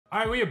All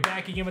right, we are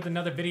back again with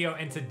another video,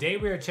 and today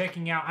we are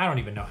checking out, I don't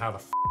even know how the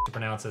f to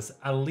pronounce this.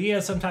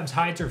 Alya sometimes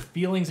hides her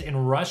feelings in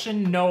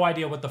Russian. No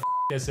idea what the f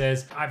this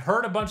is. I've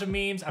heard a bunch of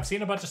memes. I've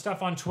seen a bunch of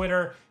stuff on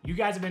Twitter. You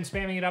guys have been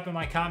spamming it up in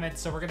my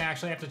comments, so we're gonna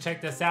actually have to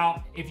check this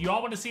out. If you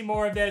all want to see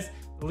more of this,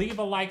 leave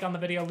a like on the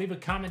video, leave a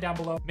comment down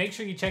below. Make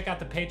sure you check out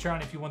the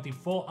Patreon if you want the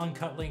full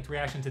uncut linked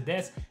reaction to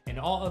this and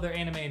all other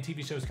anime and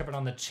TV shows covered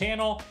on the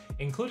channel,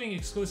 including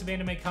exclusive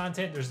anime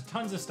content. There's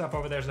tons of stuff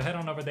over there, so head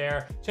on over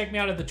there. Check me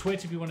out at the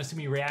Twitch if you want to see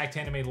me react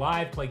to anime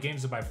live, play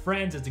games with my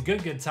friends. It's a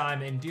good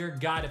time, and dear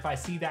God, if I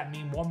see that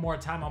meme one more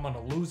time, I'm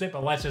gonna lose it,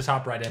 but let's just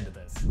hop right into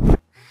this.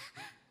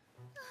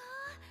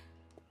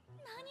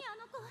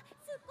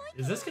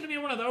 Is this gonna be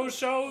one of those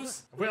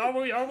shows?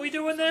 Are we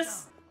doing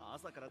this?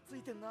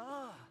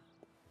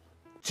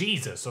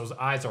 Jesus, those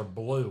eyes are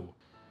blue.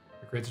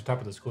 The grades are top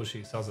of the school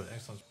sheet, sells at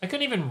excellence. I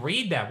couldn't even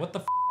read that. What the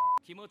f?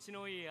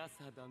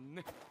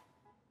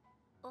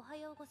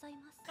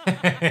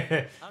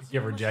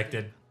 Get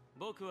rejected.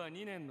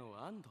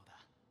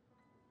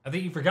 I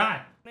think you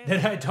forgot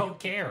that I don't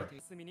care.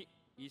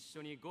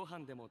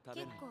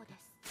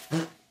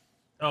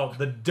 Oh,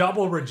 the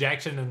double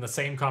rejection in the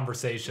same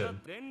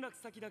conversation.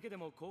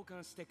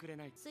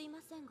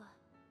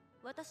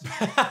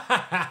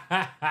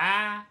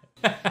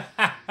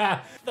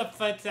 The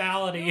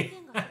fatality.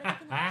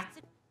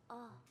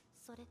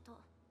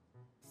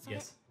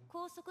 Yes.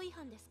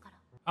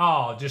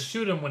 Oh, just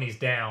shoot him when he's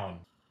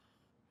down.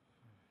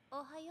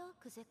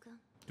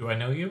 Do I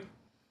know you?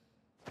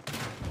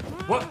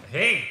 What?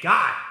 Hey,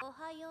 God!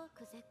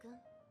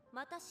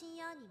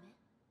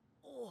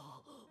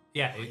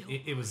 Yeah,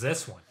 it was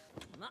this one.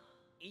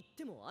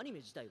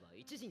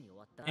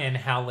 And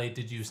how late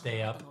did you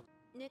stay up?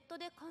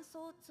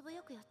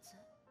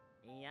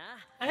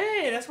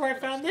 Hey, that's where I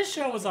found this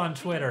show was on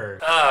Twitter.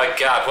 Oh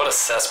God, what a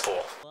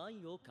cesspool.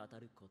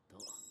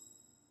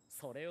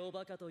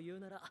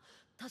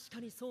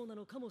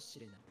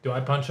 Do I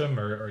punch him,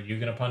 or are you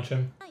gonna punch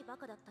him?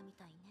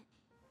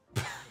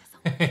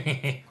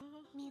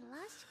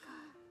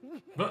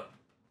 But,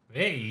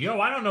 hey,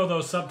 yo, I don't know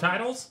those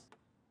subtitles.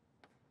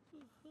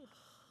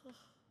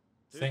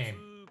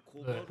 Same.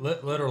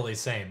 Literally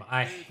same.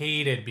 I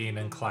hated being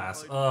in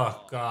class.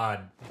 Oh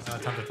God.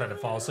 Time to try to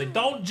fall asleep.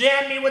 Don't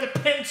jam me with a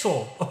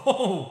pencil.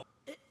 Oh.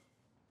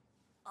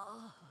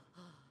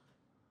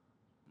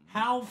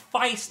 How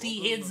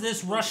feisty is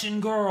this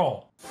Russian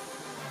girl?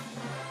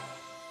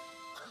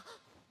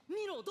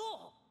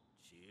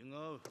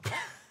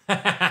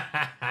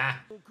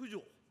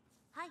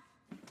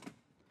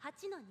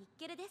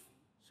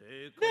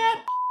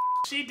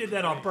 She did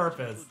that on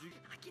purpose.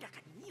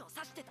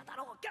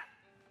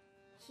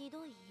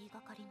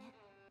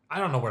 I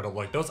don't know where to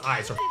look. Those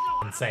eyes are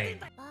insane.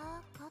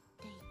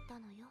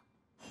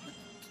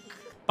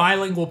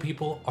 Bilingual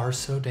people are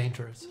so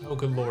dangerous. Oh,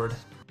 good Lord.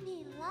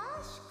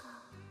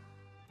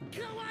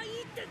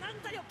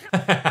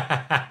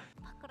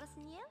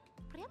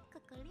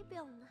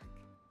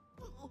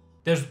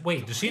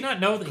 Wait, does she not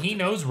know that he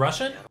knows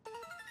Russian?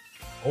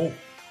 Oh.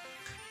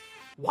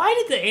 Why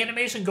did the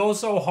animation go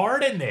so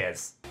hard in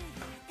this?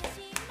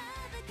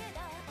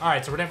 All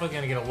right, so we're definitely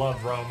gonna get a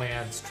love,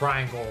 romance,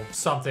 triangle,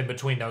 something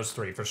between those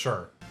three for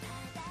sure.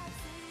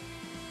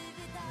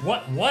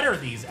 What are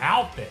these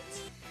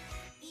outfits?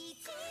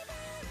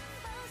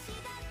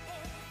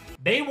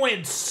 They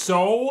went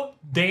so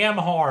damn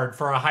hard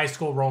for a high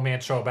school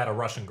romance show about a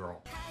Russian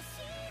girl.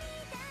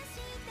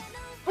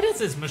 What is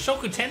this,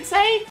 Mushoku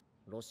Tensei?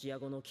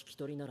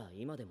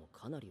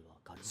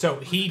 So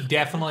he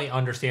definitely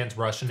understands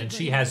Russian, and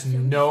she has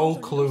no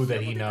clue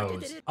that he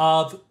knows.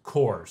 Of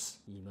course.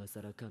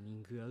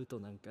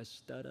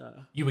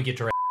 You would get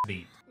your ass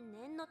beat.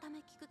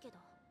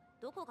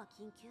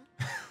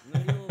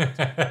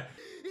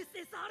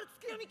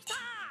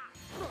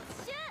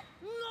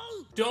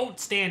 Don't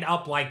stand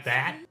up like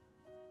that.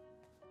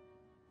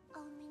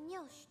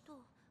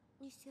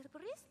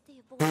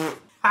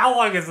 How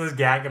long is this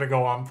gag gonna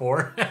go on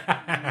for?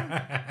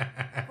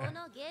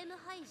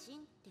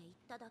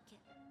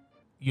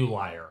 You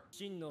liar.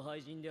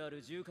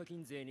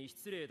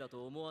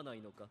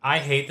 I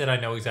hate that I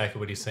know exactly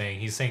what he's saying.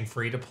 He's saying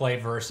free to play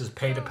versus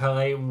pay to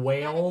play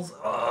whales.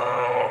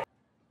 Ugh.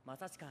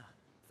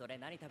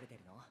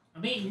 I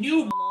mean,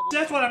 you.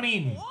 That's what I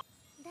mean.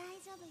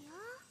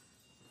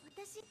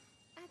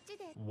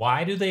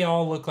 Why do they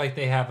all look like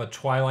they have a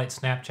Twilight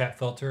Snapchat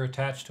filter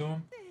attached to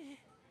them?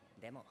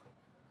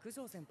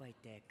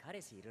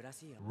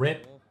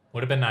 Rip.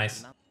 Would have been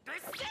nice.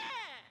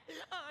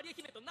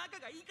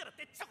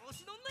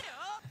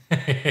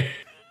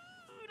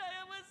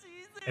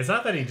 It's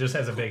not that he just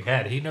has a big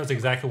head. He knows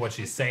exactly what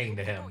she's saying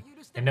to him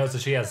and knows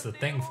that she has the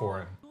thing for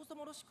him.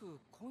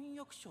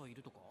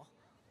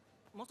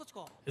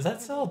 Is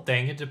that still a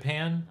thing in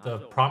Japan? The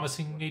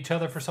promising each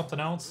other for something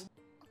else?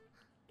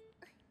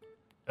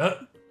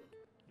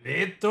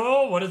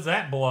 What is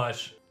that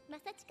blush?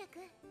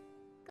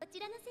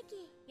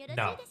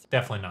 No,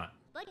 definitely not.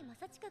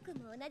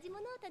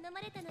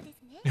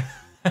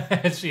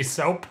 She's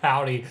so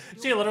pouty.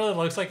 She literally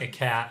looks like a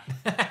cat.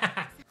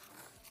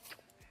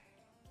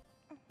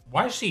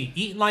 Why is she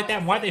eating like that?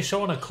 And why are they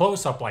showing a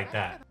close-up like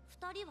that?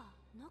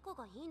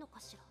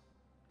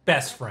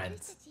 Best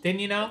friends. Didn't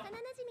you know?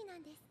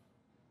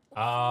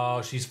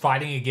 Oh, she's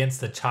fighting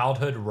against the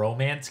childhood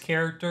romance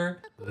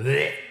character?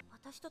 Blech.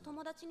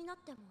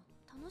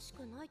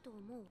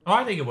 Oh,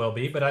 I think it will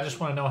be, but I just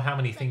want to know how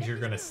many things you're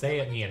going to say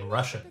at me in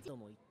Russian.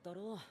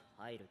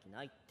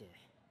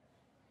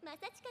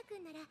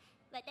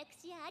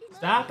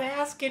 Stop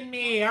asking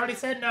me. I already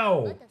said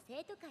no.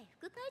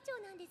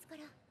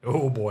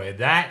 Oh boy,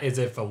 that is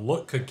if a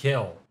look could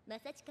kill.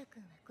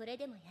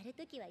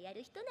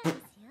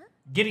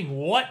 Getting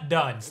what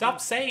done?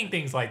 Stop saying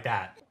things like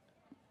that.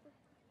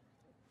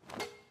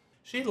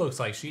 She looks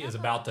like she is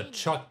about to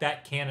chuck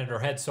that can at her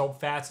head so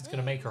fast it's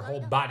gonna make her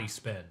whole body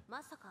spin.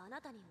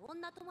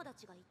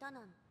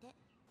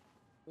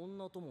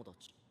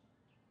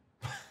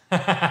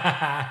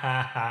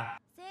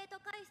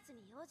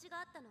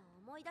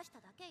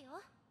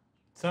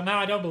 Somehow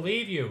I don't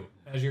believe you,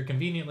 as you're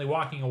conveniently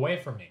walking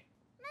away from me.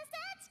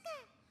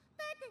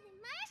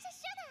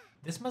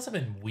 This must have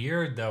been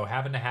weird, though,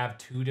 having to have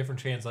 2 different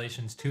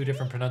translations, 2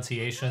 different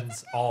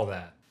pronunciations, all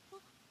that.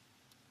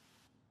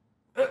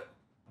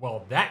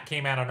 Well, that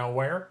came out of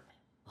nowhere.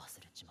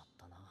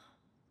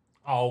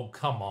 Oh,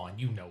 come on,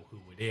 you know who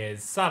it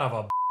is. Son of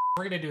a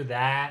we're gonna do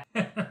that.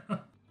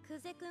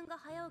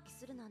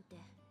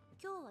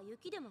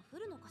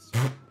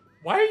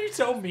 Why are you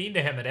so mean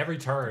to him at every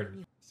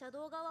turn?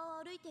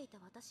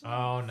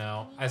 Oh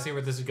no, I see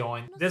where this is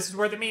going. This is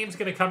where the meme's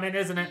gonna come in,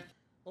 isn't it?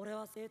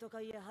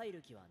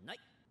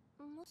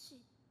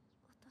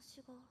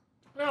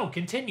 No,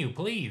 continue,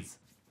 please.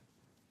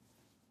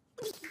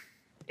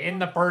 In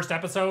the first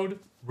episode?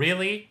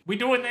 Really? We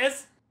doing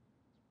this?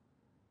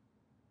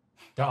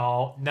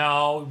 Oh,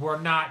 no,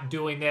 we're not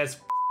doing this.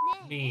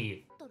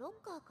 Me.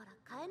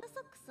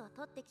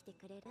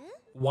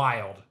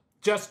 Wild.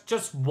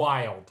 Just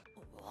wild.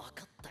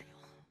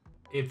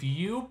 If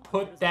you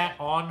put that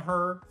on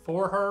her,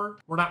 for her,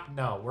 we're not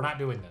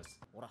doing this.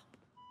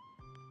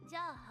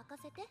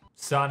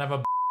 Son of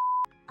a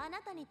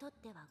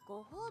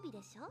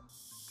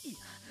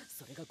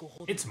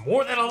It's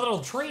more than a little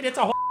treat, it's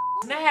a whole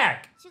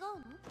snack.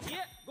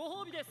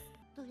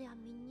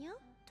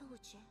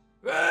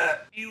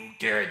 You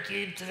can't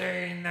keep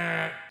saying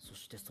that.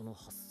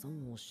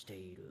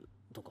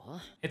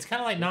 It's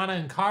kind of like Nana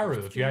and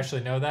Karu. If you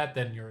actually know that,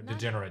 then you're a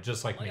degenerate,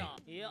 just like me.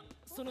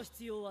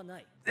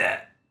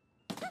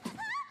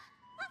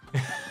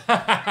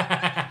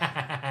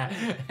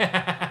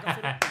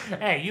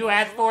 Hey, you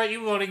asked for it,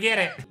 you gonna get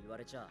it.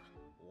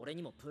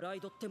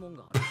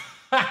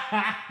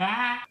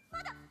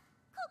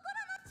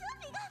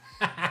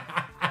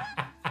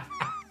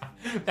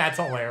 That's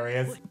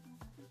hilarious.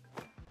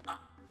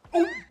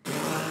 Oh.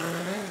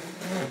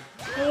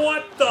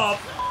 What the?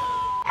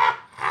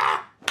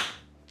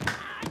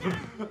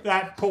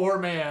 That poor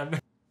man.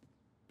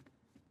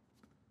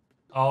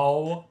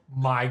 Oh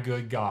my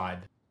good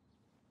God.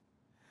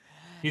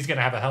 He's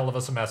gonna have a hell of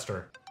a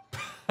semester.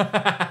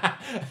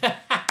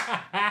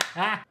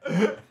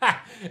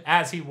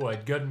 As he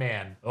would, good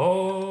man.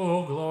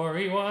 Oh,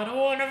 glory, what a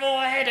wonderful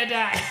way to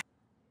die.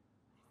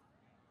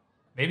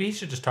 Maybe he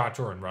should just talk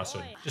to her in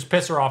Russian. Just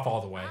piss her off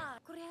all the way.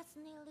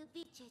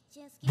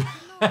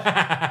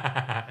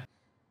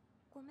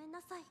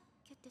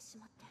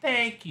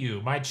 Thank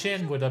you. My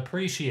chin would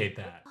appreciate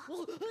that.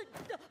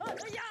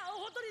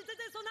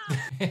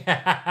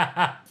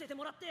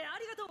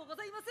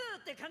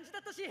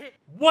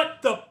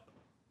 What the?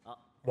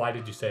 Why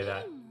did you say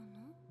that?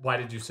 Why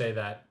did you say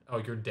that? Oh,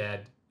 you're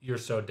dead. You're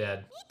so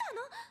dead.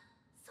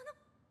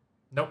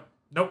 Nope.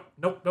 Nope.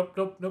 Nope. Nope.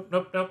 Nope. Nope.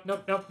 Nope. Nope.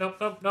 Nope. Nope. Nope.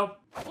 Nope. Nope.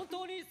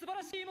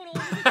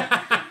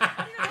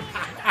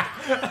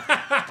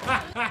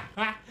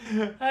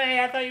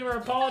 Hey, I thought you were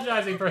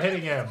apologizing for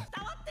hitting him.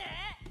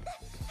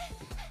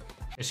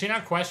 Is she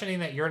not questioning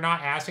that you're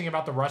not asking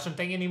about the Russian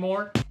thing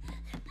anymore?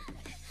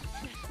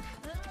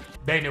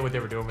 They knew what they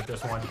were doing with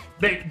this one.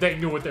 They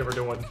knew what they were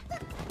doing.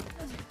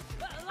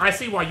 I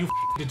see why you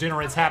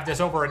degenerates have this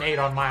over an 8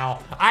 on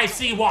Mile. I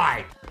see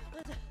why.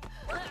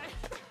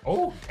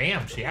 Oh,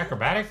 damn, she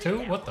acrobatic too?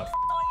 What the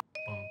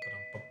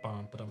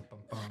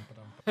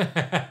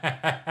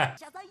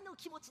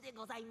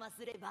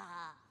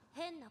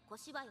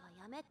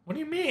What do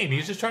you mean?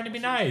 He's just trying to be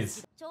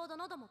nice.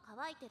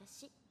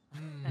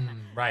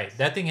 Right,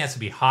 that thing has to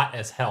be hot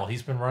as hell.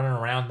 He's been running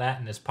around that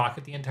in his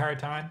pocket the entire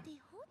time.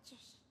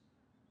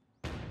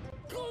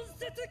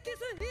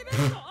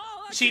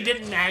 She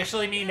didn't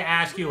actually mean to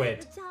ask you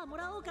it.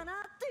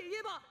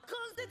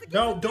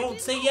 No, don't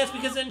say yes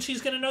because then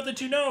she's gonna know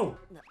that you know.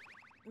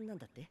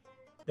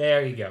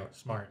 There you go,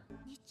 smart.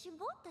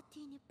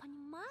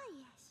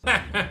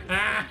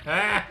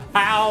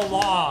 How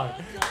long?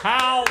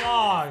 How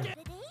long?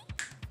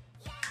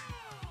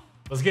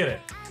 Let's get it.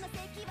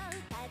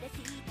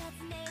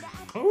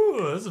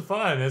 Ooh, this is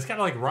fun. It's kind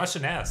of like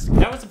Russian-esque.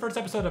 That was the first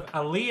episode of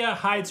Aliyah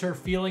Hides Her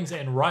Feelings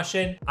in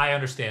Russian. I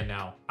understand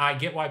now. I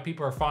get why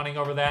people are fawning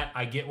over that.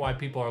 I get why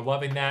people are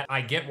loving that.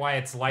 I get why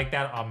it's like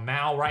that on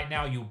Mal right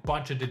now, you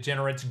bunch of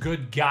degenerates.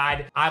 Good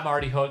God. I'm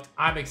already hooked.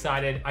 I'm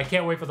excited. I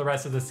can't wait for the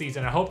rest of the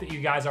season. I hope that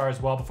you guys are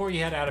as well. Before you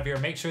head out of here,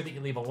 make sure that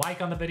you leave a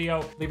like on the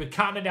video. Leave a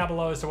comment down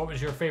below as to what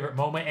was your favorite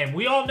moment. And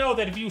we all know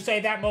that if you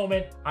say that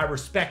moment, I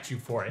respect you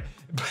for it.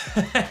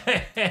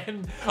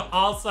 And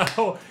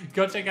also,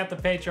 go check out the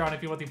Patreon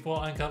if you want the full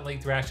uncut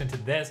length reaction to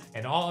this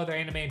and all other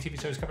anime and TV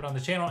shows covered on the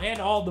channel, and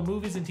all the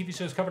movies and TV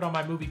shows covered on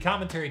my movie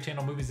commentary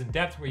channel, Movies in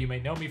Depth, where you may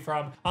know me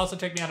from. Also,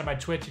 check me out on my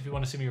Twitch if you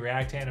want to see me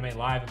react to anime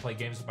live and play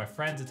games with my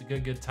friends. It's a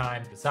good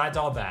time. Besides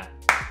all that,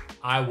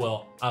 I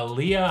will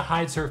Aliyah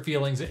Hides Her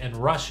Feelings in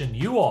Russian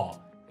you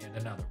all in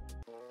another one.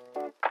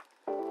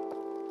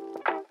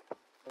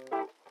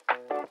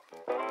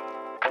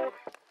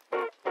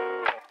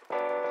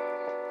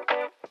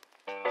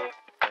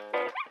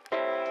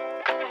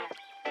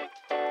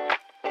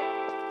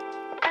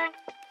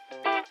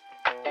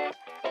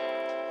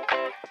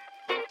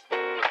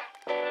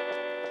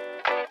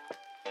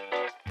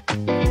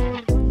 You